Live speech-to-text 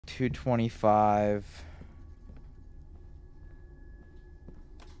225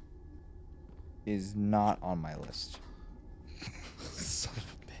 is not on my list. Son of a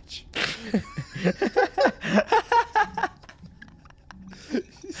bitch.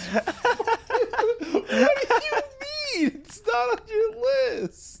 What do you mean? It's not on your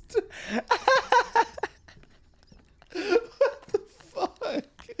list. What the fuck?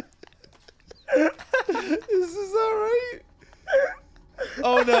 Is this alright?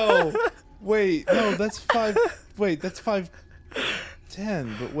 Oh no. Wait, no, that's 5. Wait, that's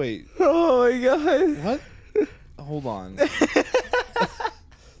 510. But wait. Oh my god. What? Hold on.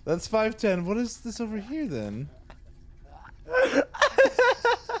 That's 510. What is this over here then?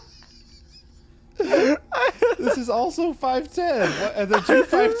 This is also 510. What? Are there 2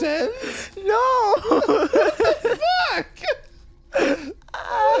 510s? No. What the fuck?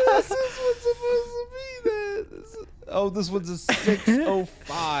 This is what's supposed to be then. Oh, this one's a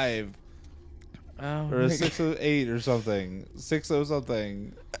 605. Oh, Or a 608 or something. 60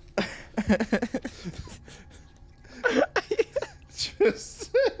 something.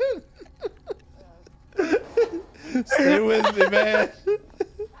 Tristan. Stay with me, man.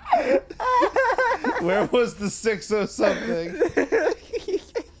 Where was the 60 something?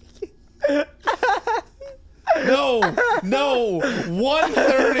 No,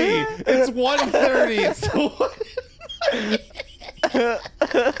 130. It's 130. It's the one.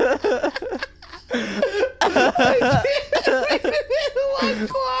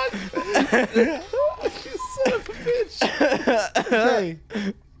 Clock. You son of a bitch. Okay.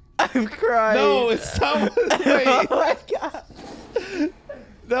 I'm crying. No, it's not. Wait. Oh my god.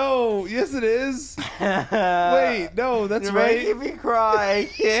 No, yes it is. Wait, no, that's You're right. making me cry.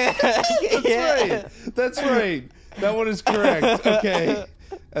 Yeah. That's right. That's right. That one is correct. Okay.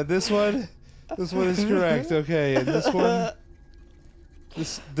 And this one is correct. Okay. And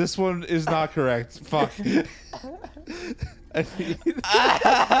this one is not correct. Fuck.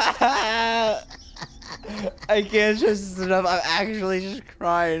 I can't stress this enough. I'm actually just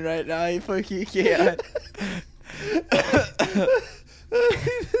crying right now. I fucking can't.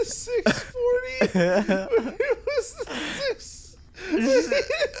 640. It was the 6. Is that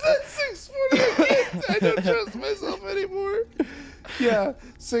 640? I don't trust myself anymore. Yeah,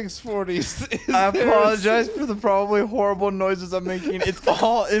 640. I apologize for the probably horrible noises I'm making. It's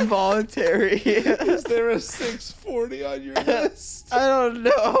all involuntary. Is there a 640 on your list? I don't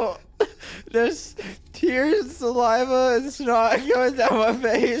know. There's tears, saliva, and snot going down my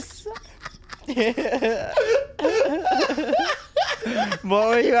face. What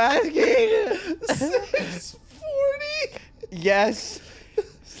were you asking? 640? Yes.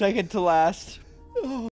 Second to last. Oh.